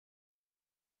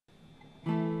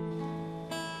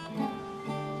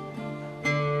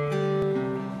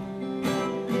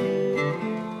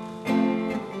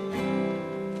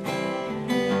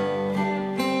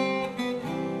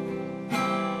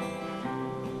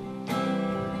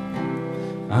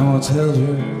I once held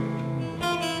her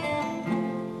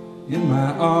in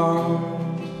my arms.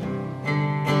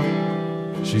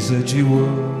 She said she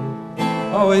would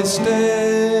always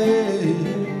stay,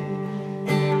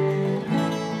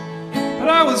 but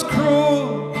I was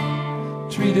cruel,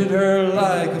 treated her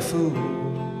like a fool.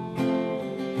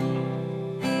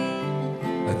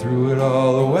 I threw it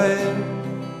all away.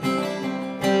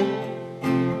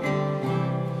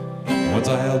 Once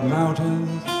I held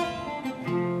mountains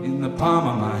in the palm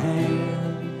of my hand,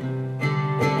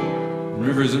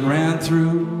 rivers that ran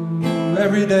through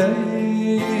every day.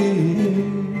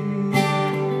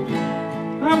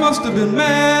 I must have been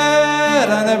mad,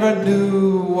 I never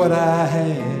knew what I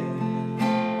had,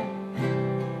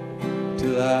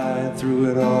 till I threw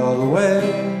it all away.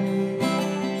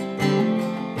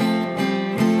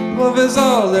 Love is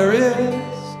all there is,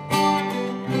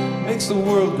 makes the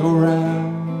world go round.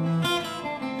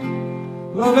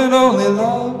 Love and only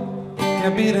love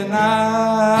can't be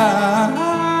denied.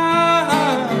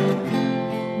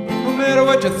 No matter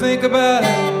what you think about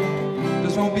it,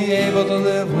 just won't be able to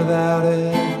live without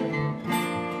it.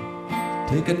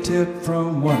 Take a tip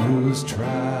from one who's tried.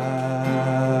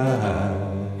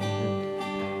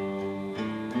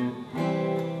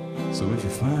 So if you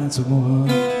find someone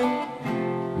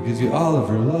who gives you all of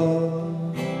her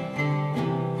love,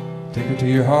 take her to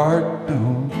your heart,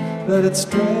 don't let it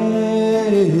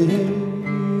stray.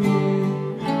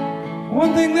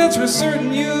 One thing that's for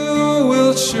certain, you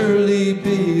will surely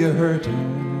be a hurting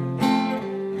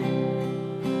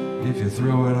if you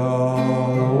throw it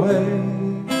all away.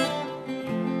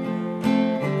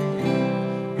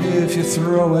 If you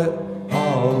throw it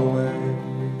all away.